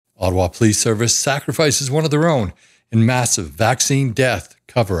Ottawa Police Service sacrifices one of their own in massive vaccine death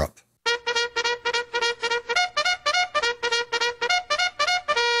cover-up.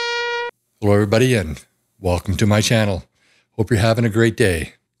 Hello everybody and welcome to my channel. Hope you're having a great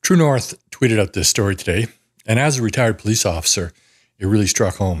day. True North tweeted out this story today, and as a retired police officer, it really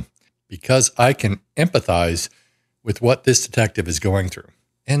struck home because I can empathize with what this detective is going through.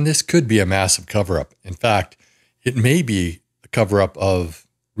 And this could be a massive cover-up. In fact, it may be a cover-up of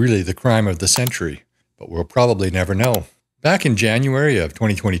really the crime of the century, but we'll probably never know. Back in January of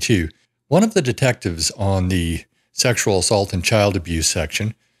 2022, one of the detectives on the sexual assault and child abuse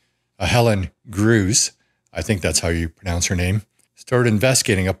section, Helen GRUS, I think that's how you pronounce her name, started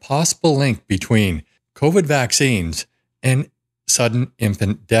investigating a possible link between COVID vaccines and sudden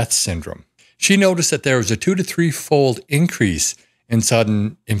infant death syndrome. She noticed that there was a 2 to 3-fold increase in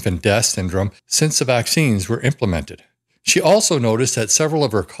sudden infant death syndrome since the vaccines were implemented. She also noticed that several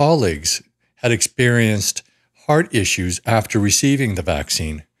of her colleagues had experienced heart issues after receiving the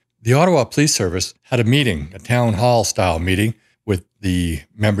vaccine. The Ottawa Police Service had a meeting, a town hall style meeting with the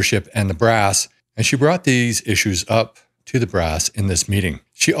membership and the brass, and she brought these issues up to the brass in this meeting.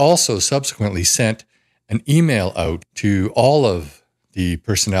 She also subsequently sent an email out to all of the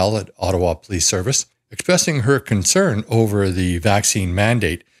personnel at Ottawa Police Service expressing her concern over the vaccine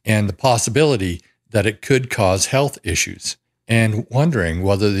mandate and the possibility that it could cause health issues, and wondering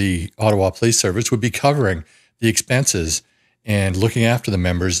whether the Ottawa Police Service would be covering the expenses and looking after the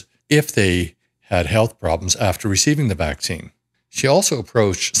members if they had health problems after receiving the vaccine. She also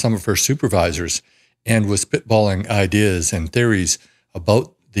approached some of her supervisors and was spitballing ideas and theories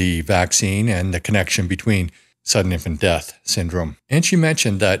about the vaccine and the connection between sudden infant death syndrome. And she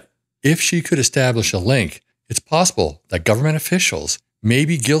mentioned that if she could establish a link, it's possible that government officials may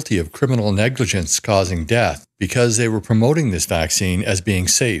be guilty of criminal negligence causing death because they were promoting this vaccine as being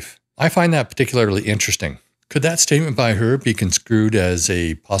safe. I find that particularly interesting. Could that statement by her be construed as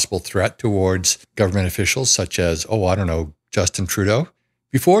a possible threat towards government officials such as, Justin Trudeau?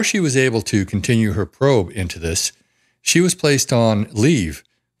 Before she was able to continue her probe into this, she was placed on leave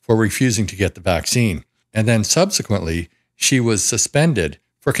for refusing to get the vaccine. And then subsequently, she was suspended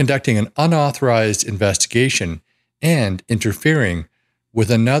for conducting an unauthorized investigation and interfering with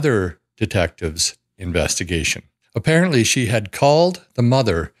another detective's investigation. Apparently, she had called the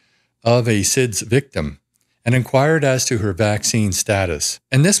mother of a SIDS victim and inquired as to her vaccine status.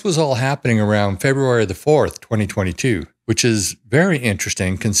 And this was all happening around February the 4th, 2022, which is very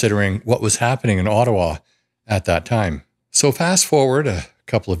interesting considering what was happening in Ottawa at that time. So fast forward a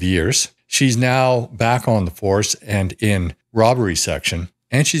couple of years, she's now back on the force and in robbery section,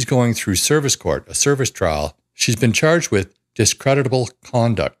 and she's going through service court, a service trial. She's been charged with discreditable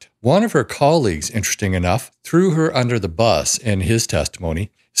conduct. One of her colleagues, interesting enough, threw her under the bus in his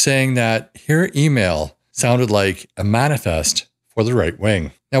testimony, saying that her email sounded like a manifest for the right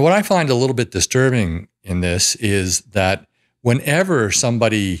wing. Now, what I find a little bit disturbing in this is that whenever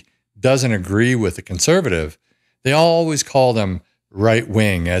somebody doesn't agree with a conservative, they always call them right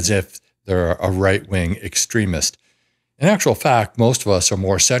wing as if they're a right wing extremist. In actual fact, most of us are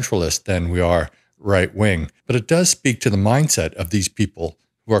more centralist than we are right wing, but it does speak to the mindset of these people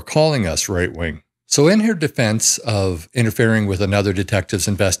who are calling us right wing. So in her defense of interfering with another detective's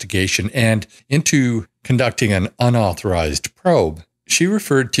investigation and into conducting an unauthorized probe, she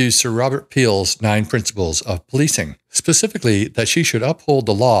referred to Sir Robert Peel's 9 principles of policing, specifically that she should uphold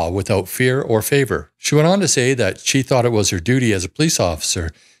the law without fear or favor. She went on to say that she thought it was her duty as a police officer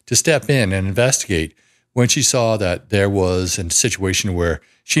to step in and investigate when she saw that there was a situation where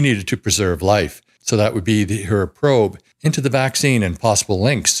she needed to preserve life. So that would be her probe into the vaccine and possible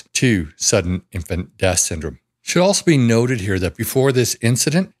links to sudden infant death syndrome. It should also be noted here that before this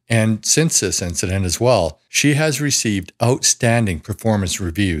incident, and since this incident as well, she has received outstanding performance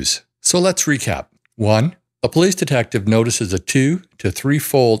reviews. So let's recap. 1. A police detective notices a 2 to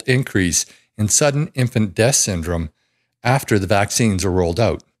 3-fold increase in sudden infant death syndrome after the vaccines are rolled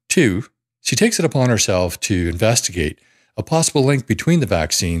out. 2. She takes it upon herself to investigate a possible link between the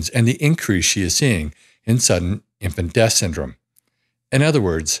vaccines and the increase she is seeing in sudden infant death syndrome. In other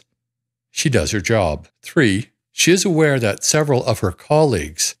words, she does her job. 3. She is aware that several of her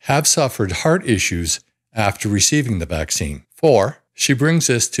colleagues have suffered heart issues after receiving the vaccine. 4. She brings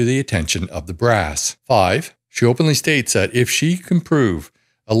this to the attention of the brass. 5. She openly states that if she can prove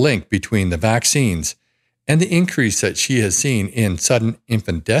a link between the vaccines and the increase that she has seen in sudden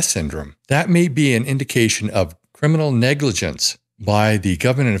infant death syndrome, that may be an indication of criminal negligence by the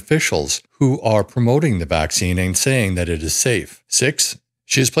government officials who are promoting the vaccine and saying that it is safe. 6.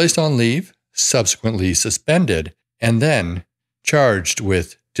 She is placed on leave, subsequently suspended, and then charged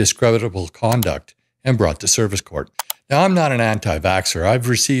with discreditable conduct and brought to service court. Now, I'm not an anti-vaxxer. I've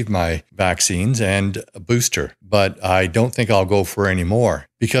received my vaccines and a booster, but I don't think I'll go for any more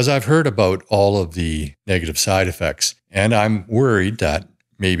because I've heard about all of the negative side effects, and I'm worried that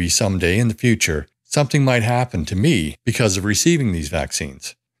maybe someday in the future, something might happen to me because of receiving these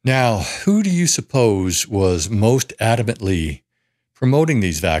vaccines. Now, who do you suppose was most adamantly promoting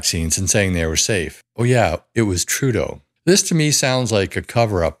these vaccines and saying they were safe? Oh yeah, it was Trudeau. This to me sounds like a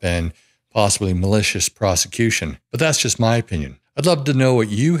cover-up and possibly malicious prosecution, but that's just my opinion. I'd love to know what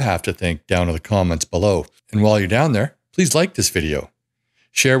you have to think down in the comments below. And while you're down there, please like this video,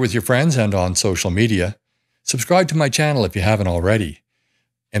 share with your friends and on social media, subscribe to my channel if you haven't already.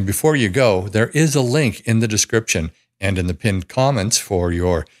 And before you go, there is a link in the description and in the pinned comments for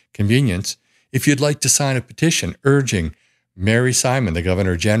your convenience if you'd like to sign a petition urging Mary Simon, the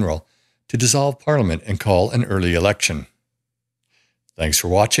Governor General, to dissolve Parliament and call an early election. Thanks for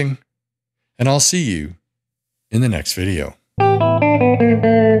watching, and I'll see you in the next video.